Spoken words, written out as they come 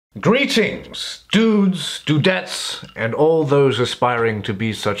Greetings, dudes, dudettes, and all those aspiring to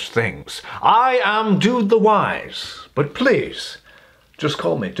be such things. I am Dude the Wise, but please, just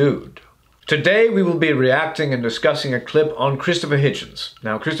call me Dude. Today we will be reacting and discussing a clip on Christopher Hitchens.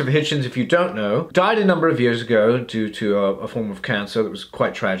 Now, Christopher Hitchens, if you don't know, died a number of years ago due to a form of cancer that was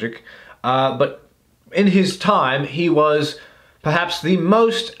quite tragic. But in his time, he was perhaps the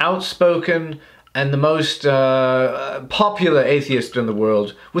most outspoken and the most popular atheist in the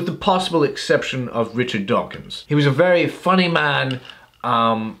world, with the possible exception of Richard Dawkins. He was a very funny man,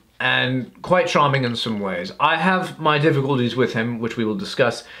 and quite charming in some ways. I have my difficulties with him, which we will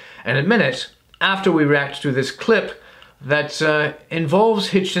discuss in a minute, after we react to this clip that involves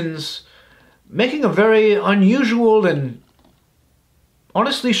Hitchens making a very unusual and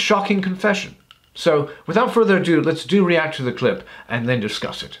honestly shocking confession. So, without further ado, let's react to the clip and then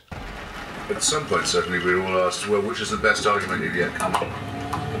discuss it. At some point, certainly, we were all asked, well, which is the best argument you've yet come up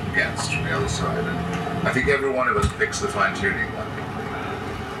against from the other side? And I think every one of us picks the fine-tuning one.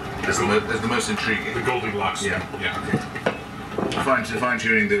 As the most intriguing. The Goldilocks. Yeah. Okay.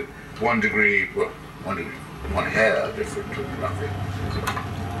 Fine-tuning the one degree, one hair different from nothing.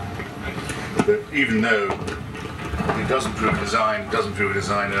 But even though it doesn't prove a designer,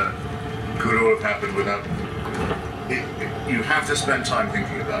 could all have happened without it. You have to spend time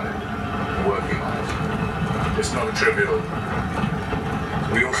thinking about it. Working on it. It's not a trivial.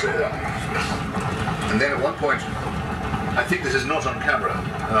 We all say that. And then at one point, I think this is not on camera,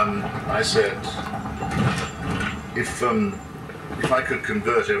 I said, if I could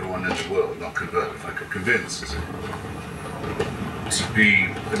convert everyone in the world, not convert, if I could convince to be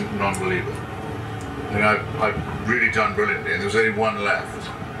a non-believer, then I've really done brilliantly, and there was only one left.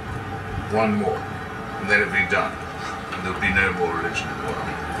 One more, and then it'd be done. And there'd be no more religion in the world.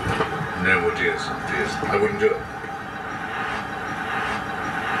 No more deism. I wouldn't do it.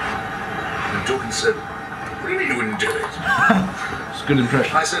 And Dawkins said, what do you mean you wouldn't do it? It's a good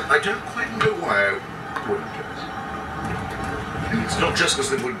impression. I said, I don't quite know why I wouldn't do it. And it's not just because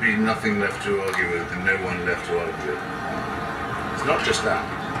there would be nothing left to argue with and no one left to argue with. It's not just that.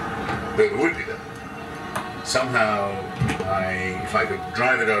 But it would be that. Somehow, if I could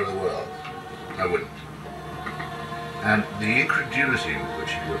drive it out of the world, I wouldn't. And the incredulity with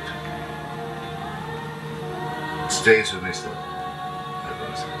which he looked stays with me still.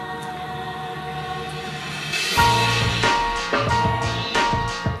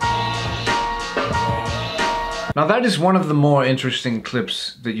 Now that is one of the more interesting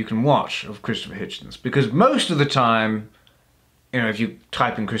clips that you can watch of Christopher Hitchens, because most of the time, if you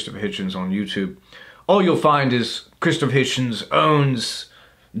type in Christopher Hitchens on YouTube, all you'll find is Christopher Hitchens owns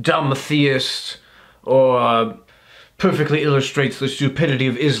dumb theist, or perfectly illustrates the stupidity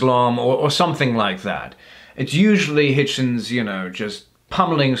of Islam, or something like that. It's usually Hitchens, just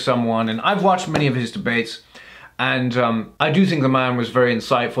pummeling someone, and I've watched many of his debates, and I do think the man was very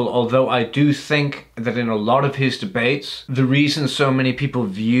insightful, although I do think that in a lot of his debates, the reason so many people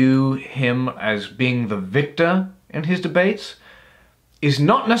view him as being the victor in his debates is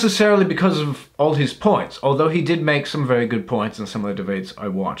not necessarily because of all his points, although he did make some very good points in some of the debates I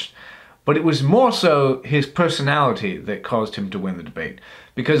watched. But it was more so his personality that caused him to win the debate,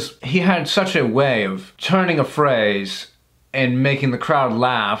 because he had such a way of turning a phrase and making the crowd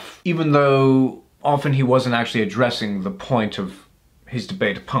laugh, even though often he wasn't actually addressing the point of his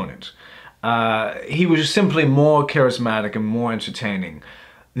debate opponent. He was simply more charismatic and more entertaining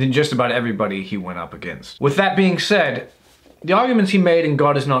than just about everybody he went up against. With that being said, the arguments he made in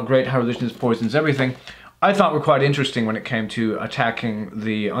God is Not Great, How Religion Poisons Everything, I thought were quite interesting when it came to attacking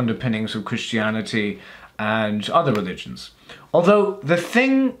the underpinnings of Christianity and other religions. Although the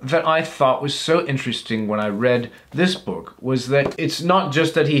thing that I thought was so interesting when I read this book was that it's not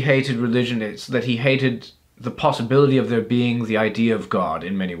just that he hated religion, it's that he hated the possibility of there being the idea of God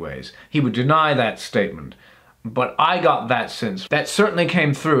in many ways. He would deny that statement, but I got that sense. That certainly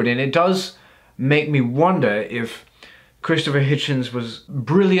came through, and it does make me wonder if Christopher Hitchens was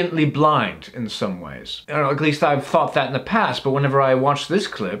brilliantly blind in some ways. At least I've thought that in the past, but whenever I watch this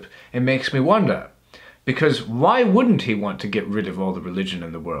clip, it makes me wonder. Because why wouldn't he want to get rid of all the religion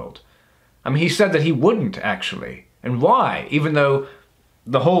in the world? I mean, he said that he wouldn't, actually. And why? Even though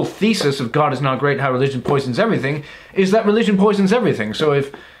the whole thesis of God is Not Great, How Religion Poisons Everything is that religion poisons everything. So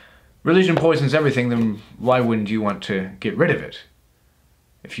if religion poisons everything, then why wouldn't you want to get rid of it?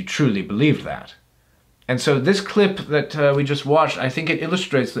 If you truly believed that. And so this clip that we just watched, I think it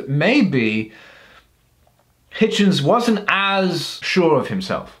illustrates that maybe Hitchens wasn't as sure of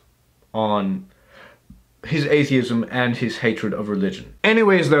himself on his atheism and his hatred of religion.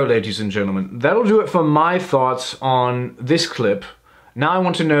 Anyways though, ladies and gentlemen, that'll do it for my thoughts on this clip Now I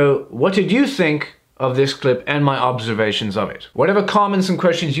want to know, what did you think of this clip and my observations of it? Whatever comments and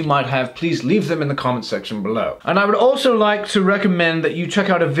questions you might have, please leave them in the comment section below. And I would also like to recommend that you check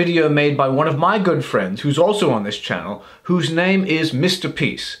out a video made by one of my good friends, who's also on this channel, whose name is Mr.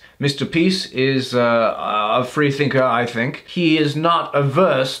 Peace. Mr. Peace is a free thinker, I think. He is not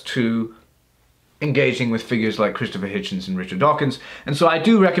averse to engaging with figures like Christopher Hitchens and Richard Dawkins, and so I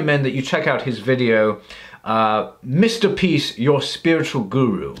do recommend that you check out his video, Mr. Peace, Your Spiritual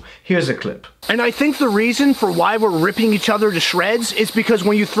Guru. Here's a clip. And I think the reason for why we're ripping each other to shreds is because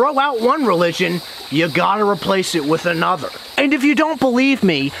when you throw out one religion, you gotta replace it with another. And if you don't believe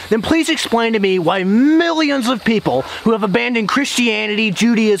me, then please explain to me why millions of people who have abandoned Christianity,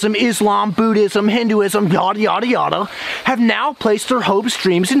 Judaism, Islam, Buddhism, Hinduism, yada yada yada, have now placed their hopes,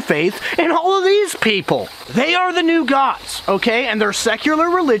 dreams, and faith in all of these people. They are the new gods, okay? And their secular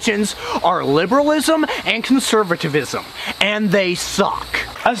religions are liberalism and conservatism, and they suck.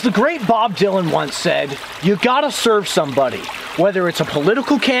 As the great Bob Dylan once said, you gotta serve somebody. Whether it's a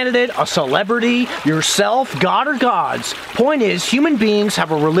political candidate, a celebrity, yourself, God, or gods. Point is, human beings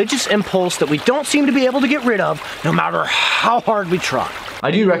have a religious impulse that we don't seem to be able to get rid of, no matter how hard we try. I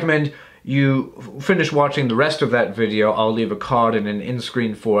do recommend you finish watching the rest of that video. I'll leave a card and an end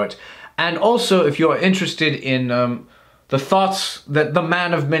screen for it. And also, if you're interested in the thoughts that the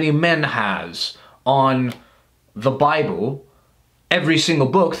man of many men has on the Bible, every single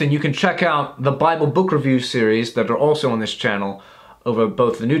book, then you can check out the Bible book review series that are also on this channel over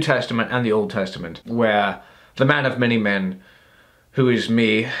both the New Testament and the Old Testament, where the man of many men, who is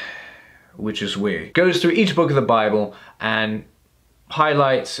me, which is we, goes through each book of the Bible and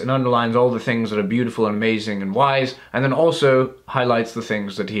highlights and underlines all the things that are beautiful and amazing and wise, and then also highlights the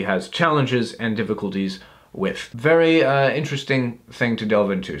things that he has challenges and difficulties with. Very interesting thing to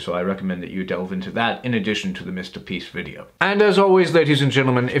delve into, so I recommend that you delve into that in addition to the Mr. Peace video. And as always, ladies and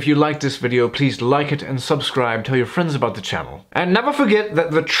gentlemen, if you liked this video, please like it and subscribe, tell your friends about the channel. And never forget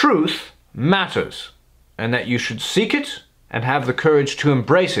that the truth matters, and that you should seek it and have the courage to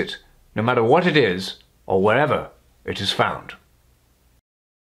embrace it, no matter what it is or wherever it is found.